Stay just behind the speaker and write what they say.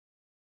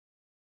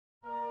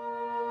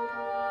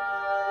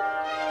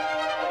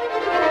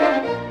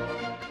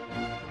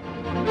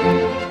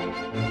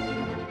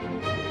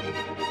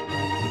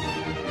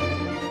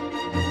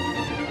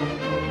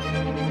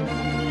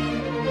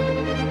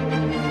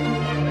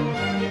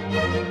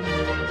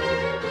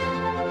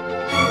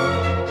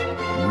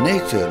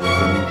Nature is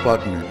an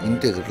important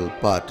and integral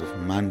part of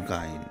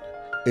mankind.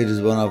 It is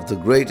one of the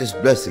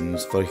greatest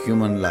blessings for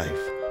human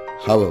life.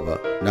 However,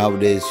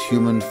 nowadays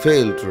humans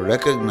fail to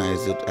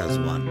recognize it as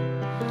one.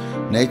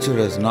 Nature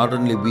has not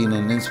only been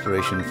an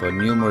inspiration for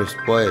numerous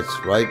poets,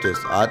 writers,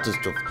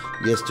 artists of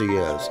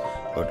yesteryears,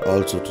 but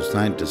also to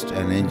scientists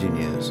and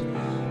engineers.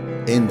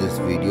 In this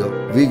video,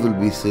 we will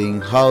be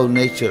seeing how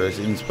nature has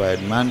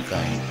inspired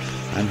mankind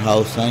and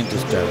how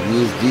scientists have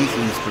used these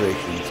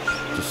inspirations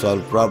to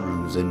solve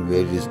problems in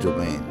various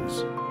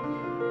domains.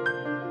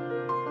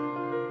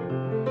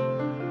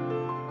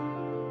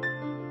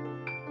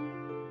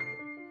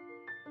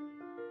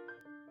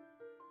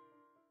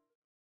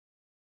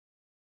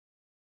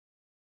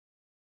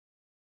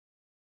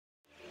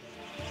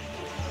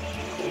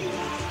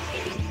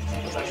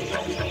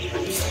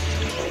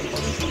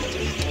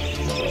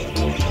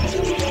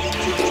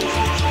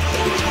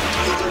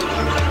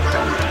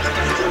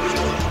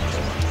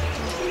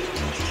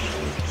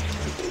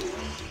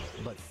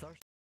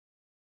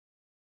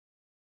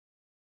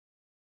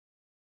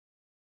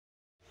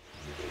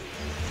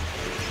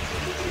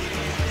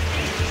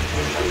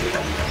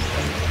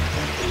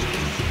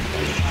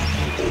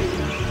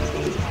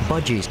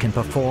 Budgies can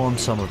perform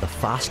some of the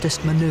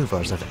fastest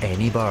maneuvers of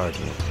any bird.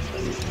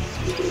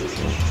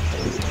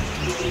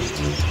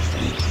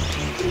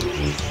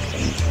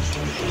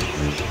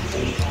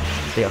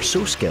 They are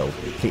so skilled,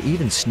 they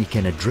even sneak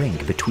in a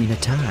drink between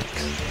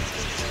attacks.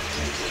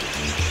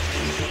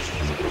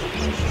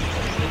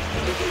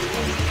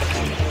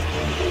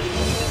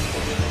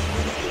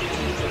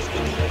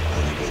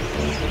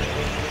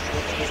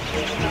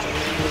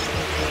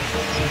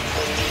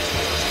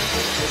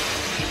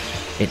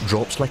 It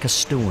drops like a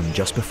stone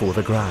just before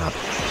the grab.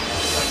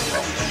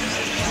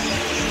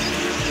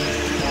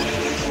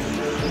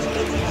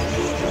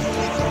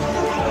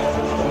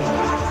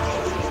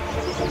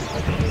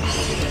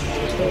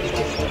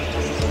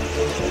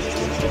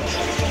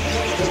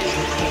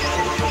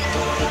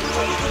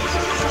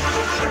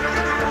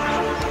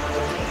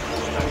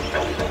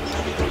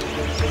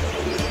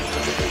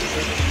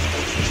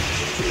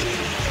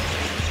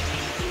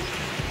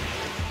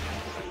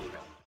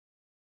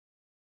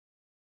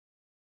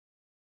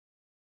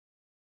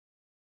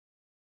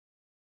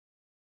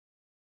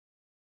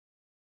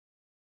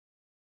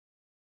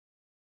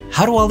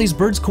 How do all these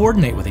birds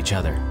coordinate with each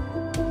other?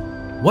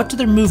 What do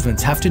their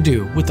movements have to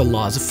do with the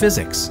laws of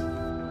physics?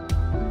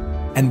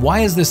 And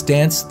why is this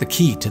dance the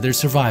key to their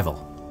survival?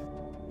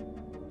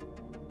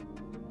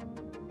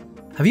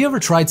 Have you ever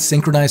tried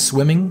synchronized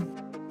swimming?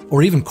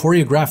 Or even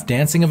choreographed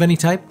dancing of any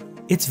type?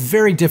 It's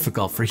very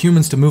difficult for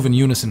humans to move in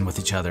unison with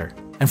each other.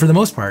 And for the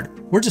most part,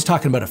 we're just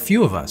talking about a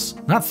few of us,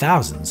 not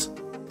thousands.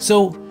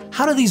 So,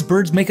 how do these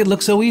birds make it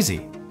look so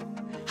easy?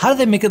 How do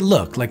they make it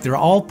look like they're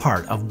all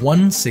part of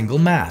one single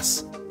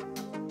mass?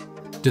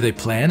 Do they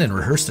plan and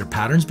rehearse their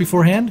patterns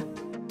beforehand?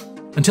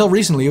 Until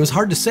recently, it was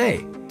hard to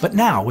say, but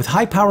now, with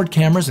high-powered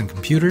cameras and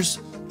computers,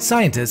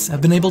 scientists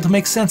have been able to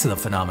make sense of the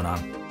phenomenon.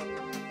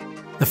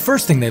 The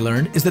first thing they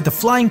learned is that the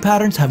flying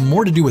patterns have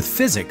more to do with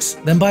physics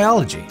than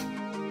biology.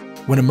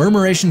 When a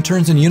murmuration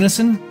turns in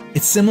unison,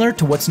 it's similar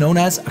to what's known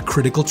as a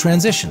critical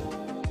transition.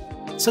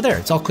 So there,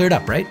 it's all cleared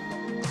up, right?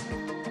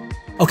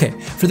 Okay,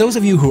 for those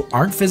of you who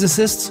aren't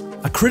physicists,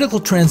 a critical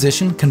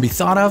transition can be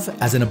thought of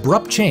as an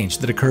abrupt change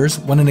that occurs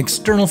when an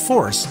external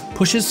force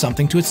pushes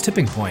something to its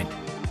tipping point.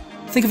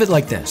 Think of it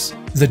like this.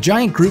 The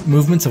giant group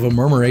movements of a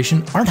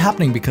murmuration aren't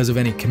happening because of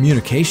any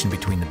communication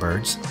between the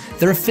birds.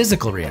 They're a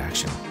physical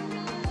reaction.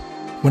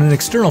 When an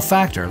external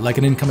factor, like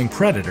an incoming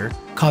predator,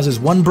 causes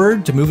one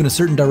bird to move in a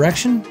certain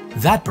direction,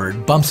 that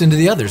bird bumps into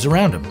the others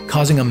around him,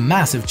 causing a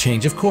massive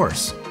change of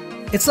course.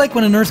 It's like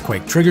when an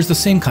earthquake triggers the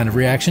same kind of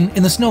reaction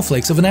in the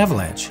snowflakes of an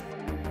avalanche.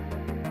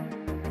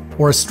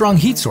 Or a strong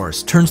heat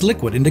source turns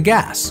liquid into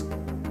gas.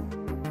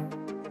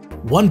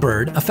 One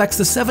bird affects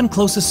the 7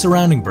 closest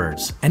surrounding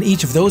birds, and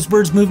each of those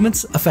birds'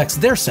 movements affects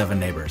their 7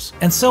 neighbors,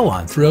 and so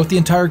on throughout the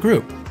entire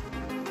group.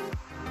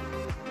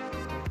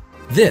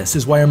 This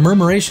is why a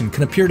murmuration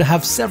can appear to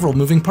have several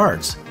moving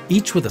parts,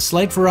 each with a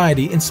slight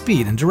variety in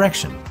speed and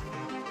direction.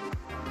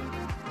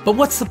 But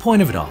what's the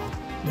point of it all?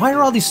 Why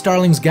are all these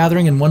starlings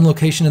gathering in one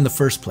location in the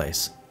first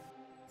place?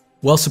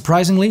 Well,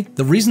 surprisingly,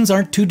 the reasons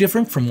aren't too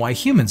different from why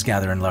humans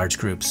gather in large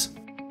groups.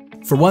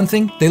 For one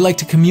thing, they like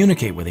to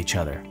communicate with each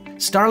other.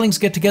 Starlings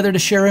get together to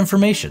share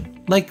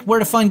information, like where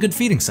to find good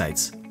feeding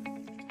sites.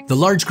 The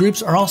large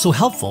groups are also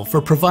helpful for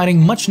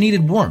providing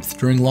much-needed warmth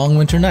during long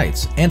winter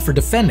nights and for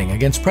defending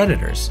against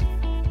predators.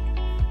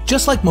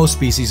 Just like most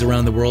species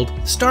around the world,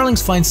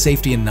 starlings find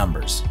safety in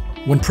numbers.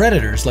 When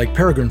predators like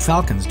peregrine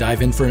falcons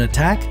dive in for an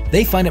attack,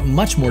 they find it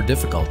much more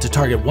difficult to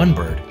target one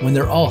bird when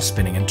they're all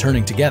spinning and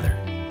turning together.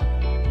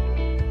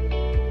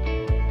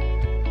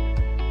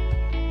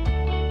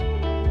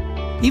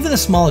 Even the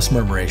smallest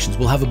murmurations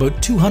will have about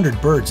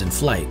 200 birds in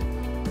flight.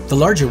 The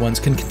larger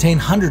ones can contain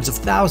hundreds of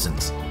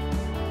thousands.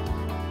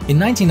 In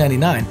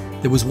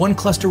 1999, there was one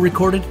cluster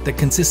recorded that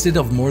consisted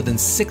of more than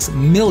 6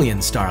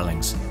 million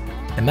starlings.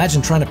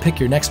 Imagine trying to pick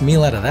your next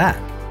meal out of that.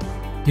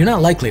 You're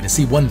not likely to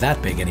see one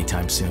that big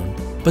anytime soon.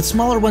 but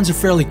smaller ones are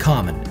fairly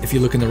common if you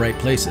look in the right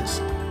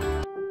places.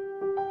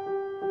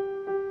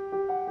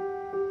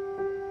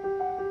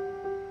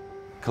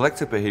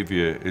 Collective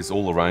behavior is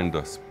all around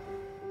us.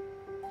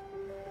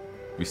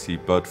 We see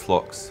bird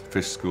flocks,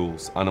 fish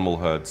schools, animal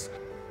herds.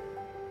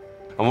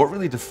 And what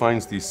really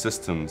defines these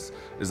systems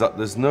is that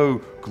there's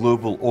no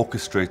global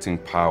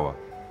orchestrating power.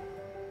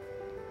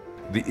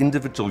 The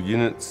individual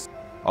units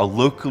are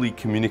locally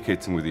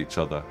communicating with each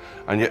other,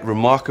 and yet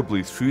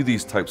remarkably through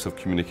these types of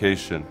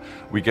communication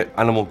we get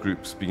animal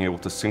groups being able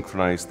to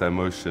synchronize their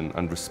motion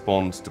and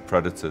respond to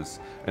predators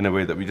in a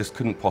way that we just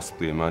couldn't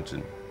possibly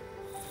imagine.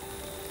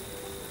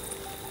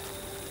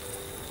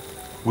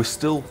 We're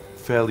still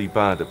fairly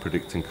bad at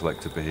predicting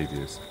collective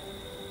behaviors,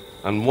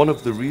 and one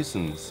of the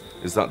reasons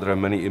is that there are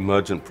many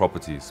emergent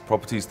properties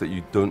that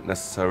you don't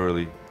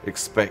necessarily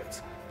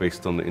expect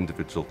based on the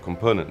individual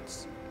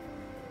components.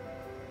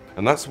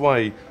 And that's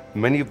why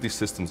many of these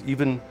systems,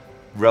 even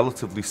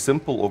relatively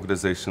simple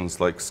organizations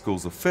like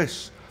schools of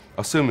fish,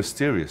 are so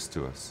mysterious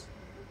to us.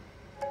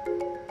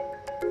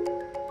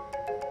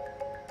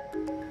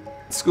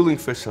 Schooling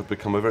fish have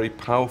become a very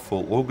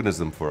powerful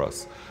organism for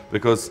us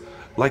because,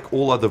 like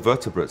all other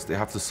vertebrates, they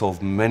have to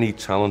solve many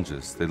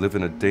challenges. They live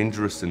in a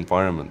dangerous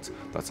environment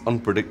that's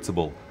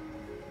unpredictable,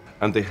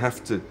 and they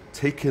have to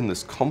take in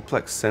this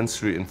complex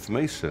sensory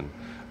information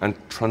and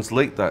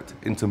translate that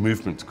into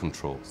movement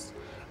controls.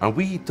 And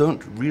we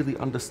don't really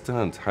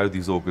understand how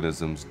these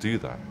organisms do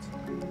that.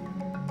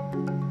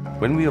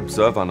 When we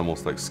observe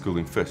animals like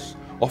schooling fish,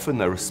 often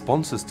their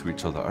responses to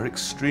each other are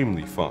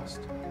extremely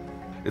fast.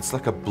 It's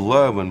like a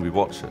blur when we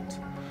watch it.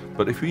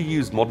 But if we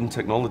use modern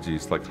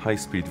technologies like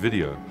high-speed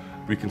video,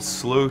 we can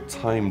slow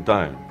time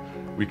down.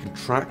 We can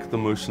track the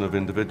motion of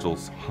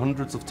individuals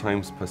hundreds of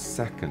times per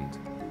second.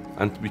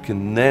 And we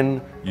can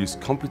then use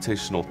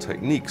computational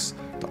techniques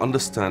to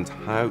understand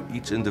how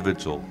each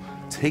individual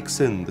takes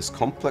in this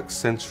complex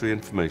sensory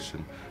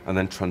information and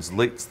then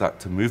translates that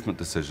to movement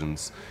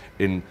decisions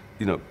in,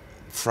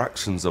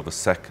 fractions of a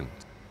second.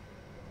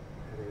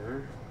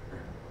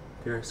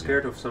 They're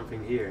scared of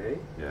something here,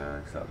 eh? Yeah,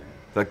 exactly.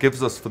 That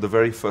gives us, for the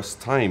very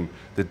first time,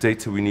 the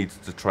data we need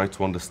to try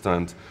to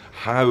understand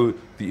how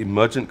the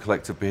emergent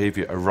collective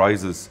behavior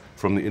arises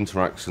from the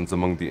interactions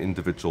among the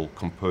individual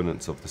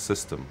components of the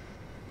system.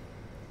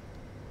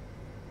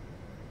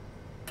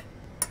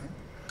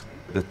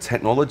 The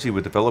technology we're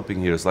developing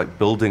here is like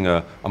building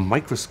a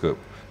microscope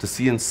to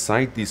see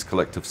inside these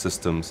collective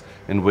systems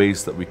in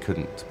ways that we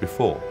couldn't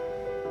before.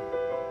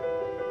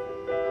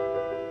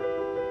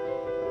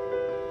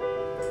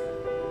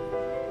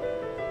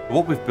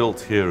 What we've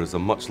built here is a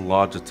much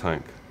larger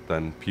tank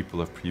than people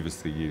have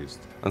previously used.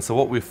 And so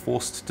what we're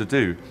forced to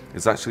do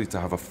is actually to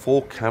have a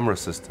 4-camera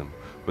system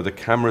where the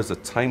cameras are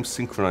time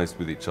synchronized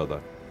with each other.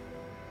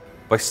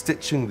 By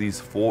stitching these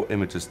 4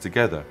 images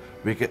together,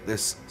 we get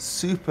this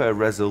super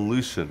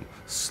resolution,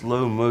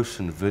 slow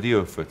motion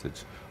video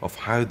footage of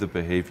how the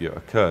behavior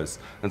occurs.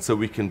 And so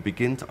we can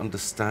begin to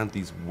understand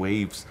these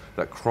waves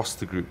that cross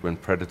the group when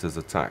predators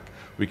attack.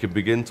 We can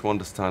begin to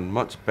understand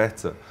much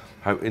better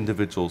how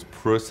individuals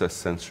process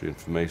sensory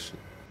information.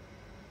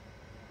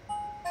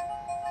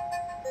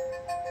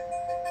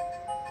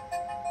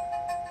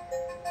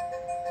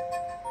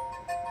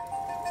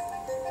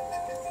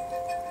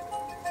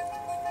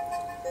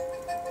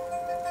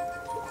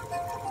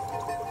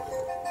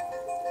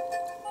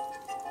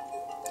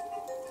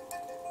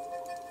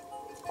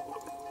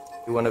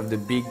 One of the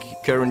big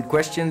current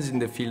questions in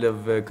the field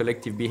of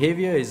collective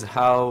behavior is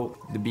how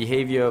the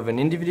behavior of an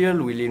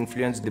individual will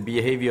influence the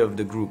behavior of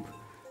the group.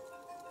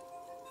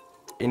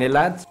 In a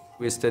lab,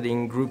 we're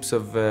studying groups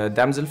of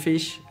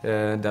damselfish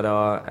that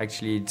are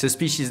actually, it's a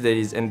species that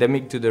is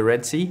endemic to the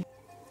Red Sea.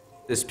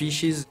 The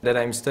species that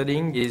I'm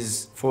studying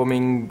is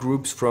forming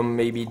groups from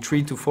maybe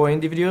 3 to 4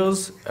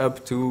 individuals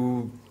up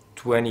to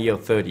 20 or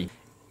 30.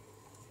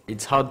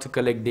 It's hard to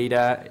collect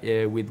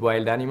data with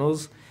wild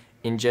animals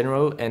in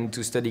general, and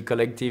to study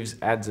collectives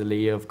adds a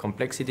layer of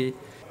complexity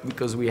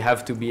because we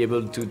have to be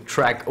able to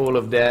track all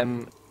of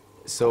them.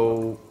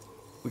 So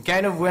we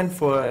kind of went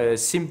for a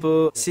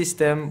simple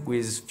system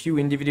with few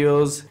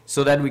individuals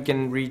so that we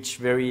can reach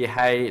very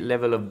high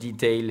level of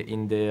detail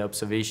in the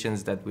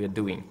observations that we are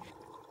doing.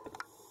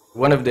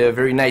 One of the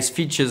very nice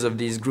features of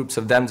these groups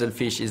of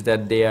damselfish is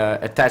that they are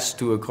attached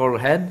to a coral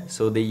head,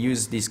 so they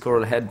use this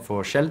coral head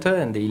for shelter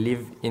and they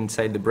live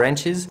inside the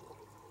branches.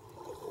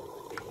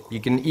 You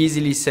can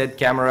easily set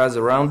cameras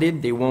around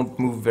it, they won't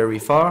move very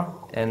far,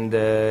 and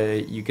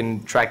you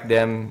can track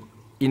them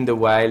in the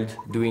wild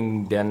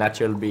doing their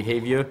natural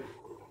behavior.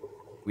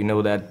 We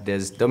know that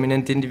there's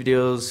dominant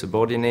individuals,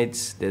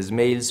 subordinates, there's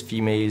males,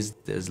 females,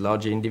 there's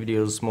larger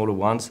individuals, smaller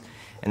ones.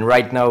 And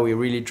right now we're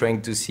really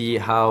trying to see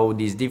how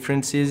these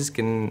differences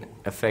can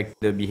affect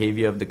the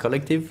behavior of the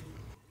collective.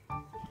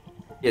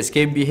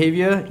 Escape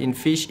behavior in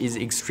fish is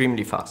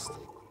extremely fast.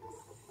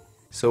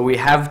 So we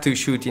have to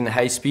shoot in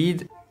high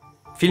speed.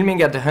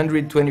 Filming at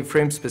 120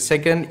 frames per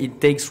second,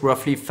 it takes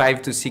roughly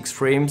 5 to 6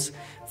 frames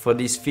for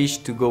this fish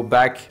to go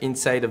back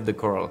inside of the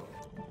coral.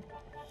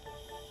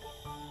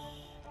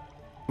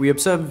 We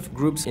observe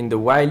groups in the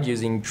wild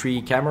using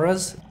 3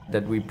 cameras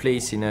that we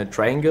place in a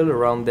triangle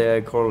around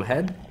their coral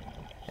head.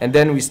 And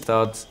then we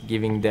start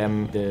giving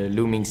them the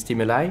looming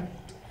stimuli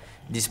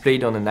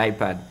displayed on an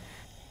iPad.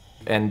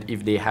 And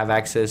if they have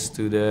access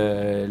to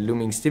the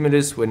looming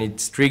stimulus when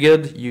it's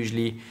triggered,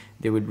 usually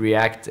they would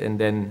react, and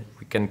then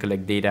we can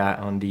collect data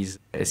on these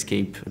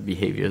escape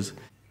behaviors.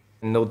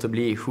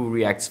 Notably, who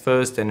reacts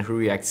first and who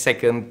reacts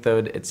second,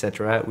 third,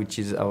 etc., which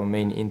is our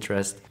main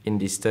interest in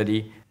this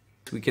study.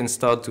 We can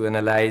start to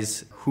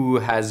analyze who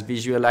has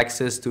visual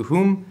access to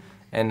whom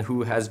and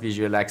who has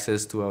visual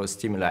access to our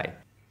stimuli.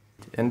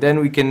 And then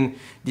we can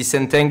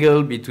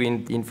disentangle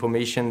between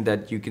information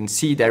that you can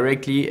see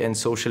directly and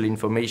social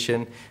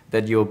information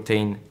that you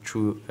obtain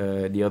through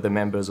the other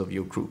members of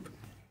your group.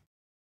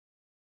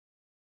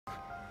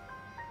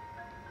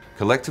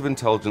 Collective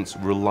intelligence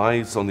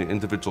relies on the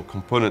individual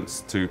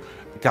components to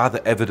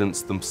gather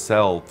evidence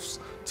themselves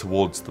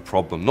towards the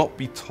problem, not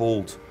be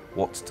told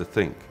what to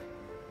think.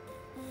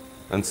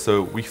 And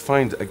so we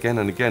find again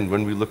and again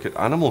when we look at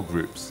animal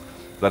groups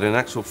that in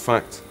actual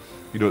fact,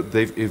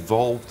 they've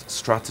evolved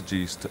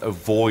strategies to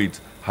avoid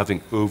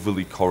having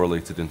overly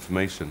correlated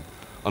information.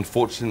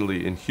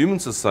 Unfortunately, in human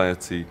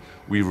society,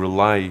 we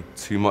rely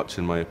too much,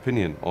 in my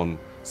opinion, on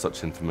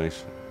such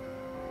information.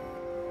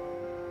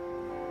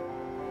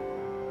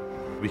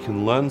 We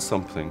can learn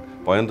something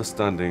by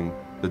understanding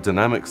the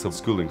dynamics of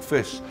schooling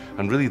fish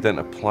and really then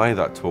apply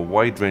that to a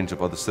wide range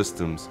of other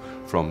systems,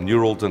 from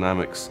neural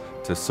dynamics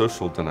to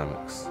social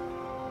dynamics.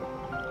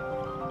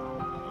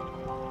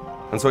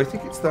 And so I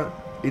think it's that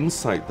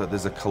insight that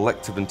there's a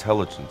collective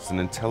intelligence, an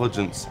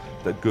intelligence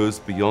that goes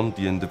beyond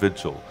the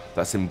individual,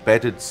 that's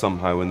embedded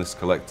somehow in this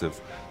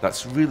collective,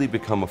 that's really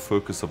become a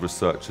focus of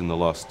research in the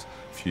last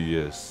few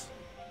years.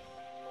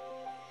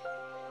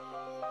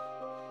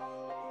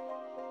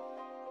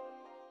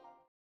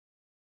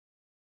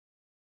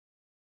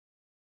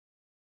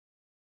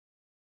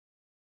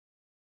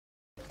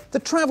 The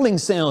travelling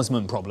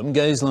salesman problem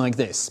goes like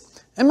this.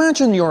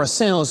 Imagine you're a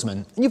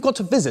salesman and you've got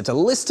to visit a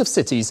list of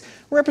cities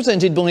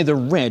represented by the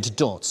red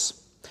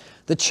dots.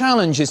 The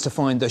challenge is to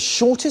find the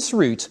shortest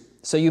route,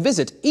 so you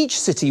visit each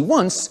city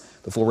once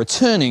before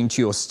returning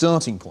to your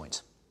starting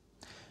point.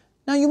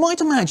 Now you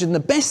might imagine the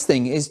best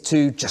thing is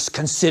to just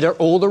consider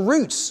all the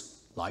routes,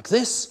 like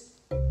this.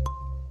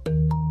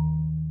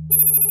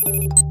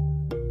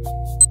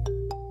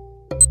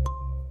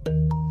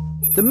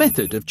 The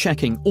method of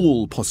checking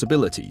all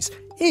possibilities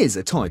is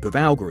a type of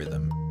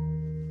algorithm.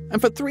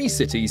 And for 3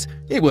 cities,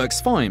 it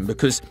works fine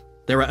because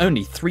there are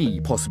only 3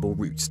 possible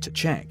routes to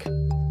check.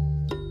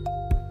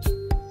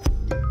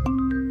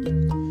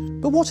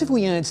 But what if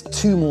we add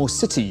 2 more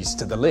cities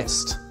to the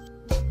list?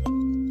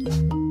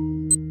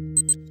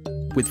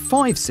 With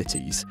 5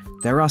 cities,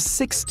 there are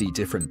 60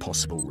 different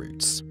possible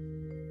routes.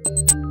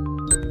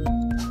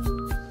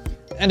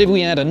 And if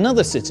we add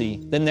another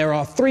city, then there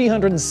are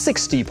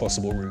 360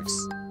 possible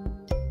routes.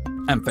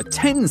 And for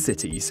 10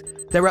 cities,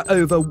 there are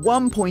over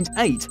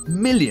 1.8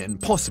 million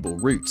possible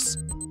routes.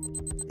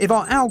 If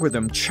our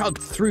algorithm chugged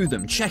through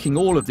them, checking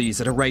all of these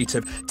at a rate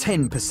of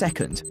 10 per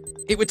second,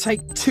 it would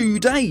take 2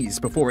 days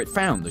before it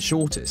found the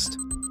shortest.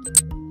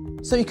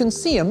 So you can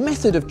see a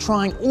method of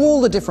trying all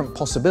the different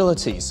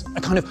possibilities,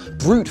 a kind of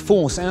brute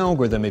force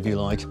algorithm if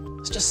you like,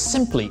 it's just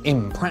simply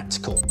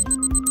impractical.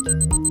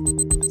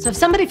 So if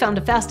somebody found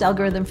a fast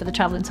algorithm for the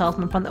traveling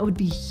salesman problem, that would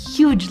be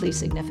hugely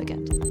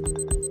significant.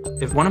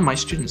 If one of my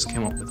students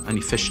came up with an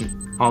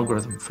efficient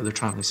algorithm for the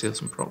traveling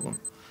salesman problem,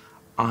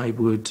 I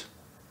would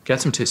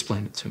get him to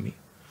explain it to me.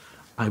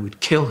 I would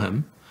kill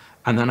him,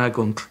 and then I'd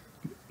go and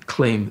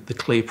claim the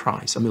Clay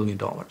Prize, $1 million.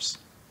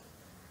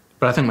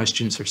 But I think my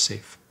students are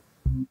safe.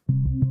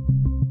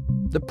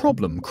 The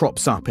problem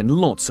crops up in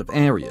lots of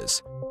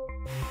areas,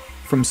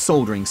 from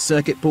soldering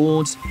circuit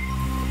boards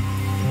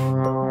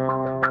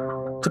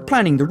to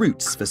planning the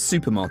routes for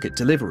supermarket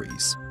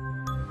deliveries.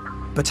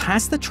 But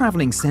has the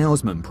travelling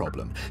salesman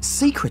problem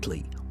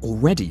secretly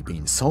already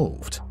been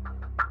solved?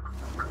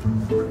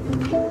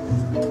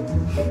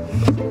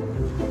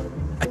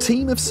 A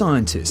team of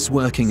scientists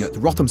working at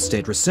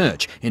Rothamsted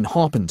Research in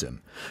Harpenden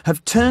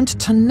have turned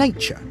to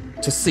nature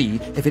to see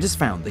if it has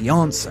found the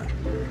answer.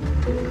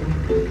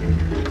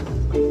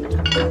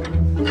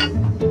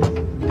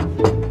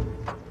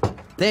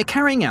 They're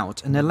carrying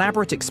out an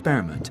elaborate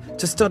experiment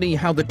to study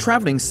how the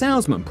travelling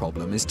salesman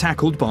problem is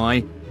tackled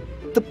by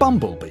the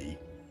bumblebee.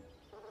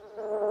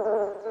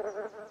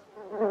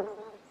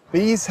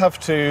 Bees have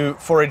to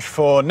forage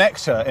for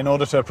nectar in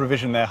order to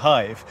provision their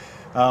hive,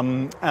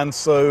 and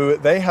so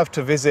they have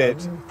to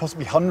visit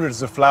possibly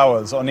hundreds of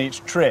flowers on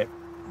each trip.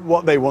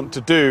 What they want to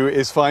do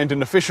is find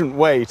an efficient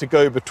way to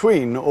go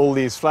between all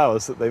these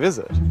flowers that they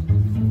visit.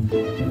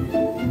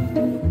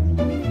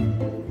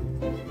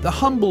 The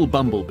humble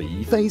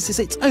bumblebee faces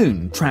its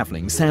own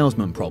travelling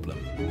salesman problem.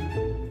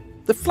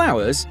 The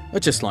flowers are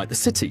just like the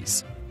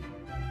cities,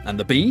 and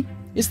the bee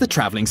is the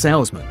travelling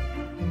salesman.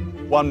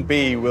 One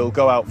bee will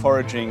go out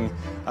foraging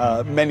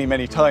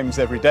many times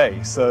every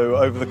day, so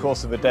over the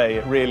course of a day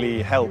it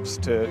really helps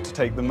to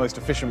take the most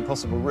efficient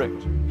possible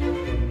route.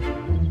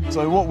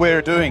 So what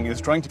we're doing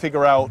is trying to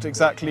figure out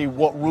exactly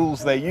what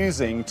rules they're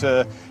using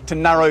to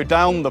narrow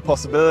down the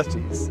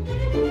possibilities.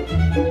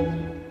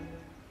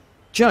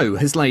 Joe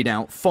has laid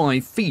out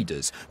 5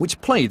 feeders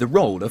which play the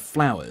role of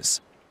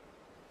flowers.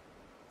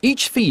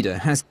 Each feeder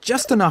has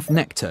just enough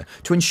nectar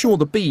to ensure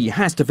the bee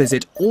has to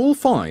visit all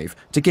 5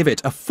 to give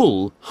it a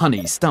full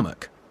honey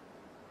stomach.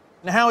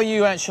 How are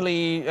you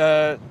actually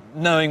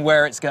knowing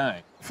where it's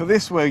going? For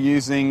this we're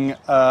using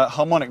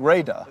Harmonic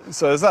Radar.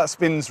 So as that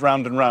spins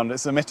round and round,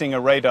 it's emitting a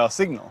radar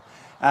signal.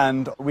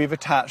 And we've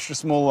attached a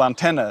small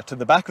antenna to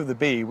the back of the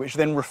bee which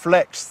then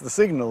reflects the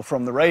signal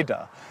from the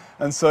radar.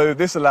 And so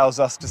this allows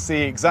us to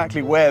see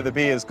exactly where the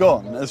bee has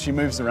gone as she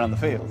moves around the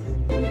field.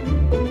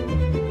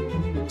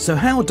 So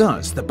how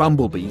does the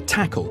bumblebee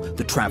tackle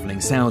the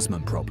travelling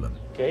salesman problem?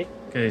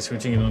 Okay,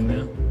 switching it on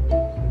now.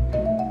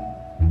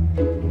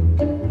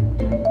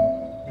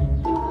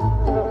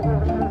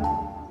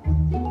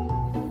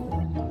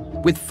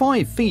 With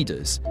 5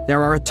 feeders,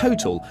 there are a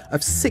total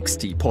of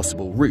 60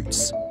 possible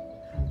routes.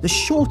 The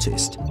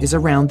shortest is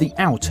around the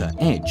outer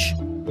edge.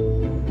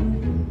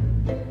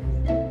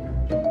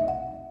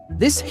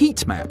 This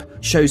heat map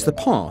shows the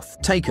path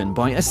taken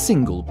by a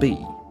single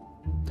bee.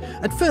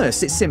 At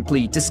first, it's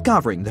simply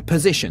discovering the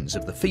positions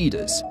of the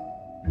feeders.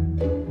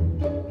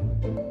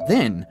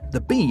 Then,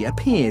 the bee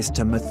appears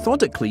to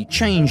methodically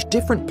change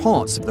different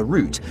parts of the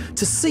route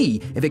to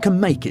see if it can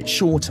make it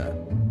shorter.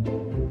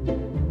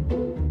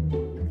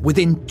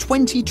 Within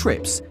 20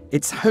 trips,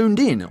 it's honed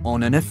in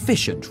on an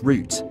efficient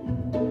route.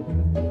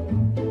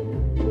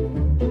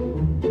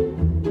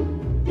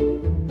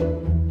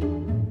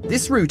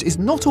 This route is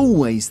not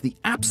always the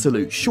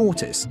absolute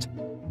shortest,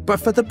 but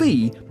for the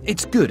bee,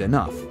 it's good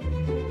enough.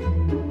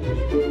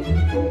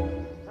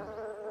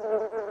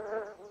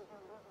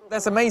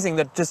 That's amazing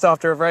that just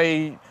after a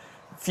very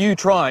few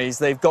tries,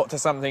 they've got to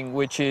something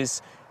which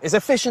is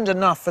efficient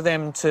enough for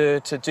them to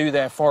do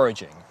their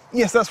foraging.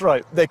 Yes, that's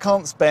right. They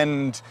can't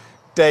spend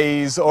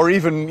days or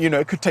even,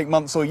 it could take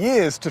months or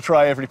years to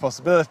try every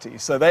possibility.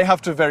 So they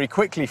have to very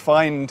quickly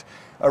find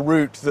a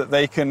route that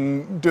they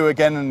can do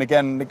again and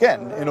again and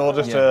again in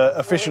order to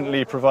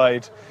efficiently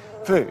provide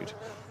food.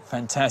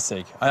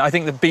 Fantastic. I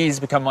think the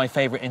bees become my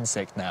favourite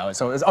insect now. It's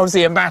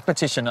obviously a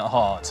mathematician at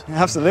heart.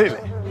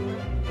 Absolutely.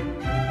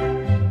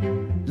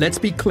 Let's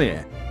be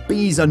clear,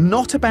 bees are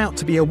not about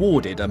to be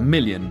awarded $1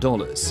 million.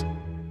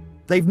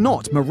 They've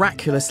not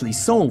miraculously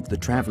solved the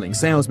travelling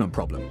salesman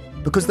problem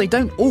because they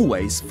don't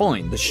always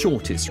find the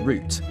shortest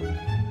route.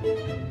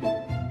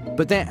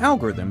 But their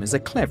algorithm is a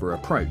clever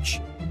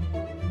approach.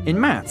 In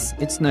maths,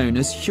 it's known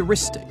as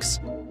heuristics.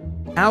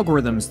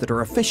 Algorithms that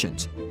are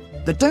efficient,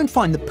 that don't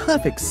find the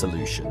perfect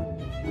solution,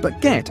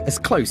 but get as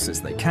close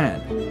as they can.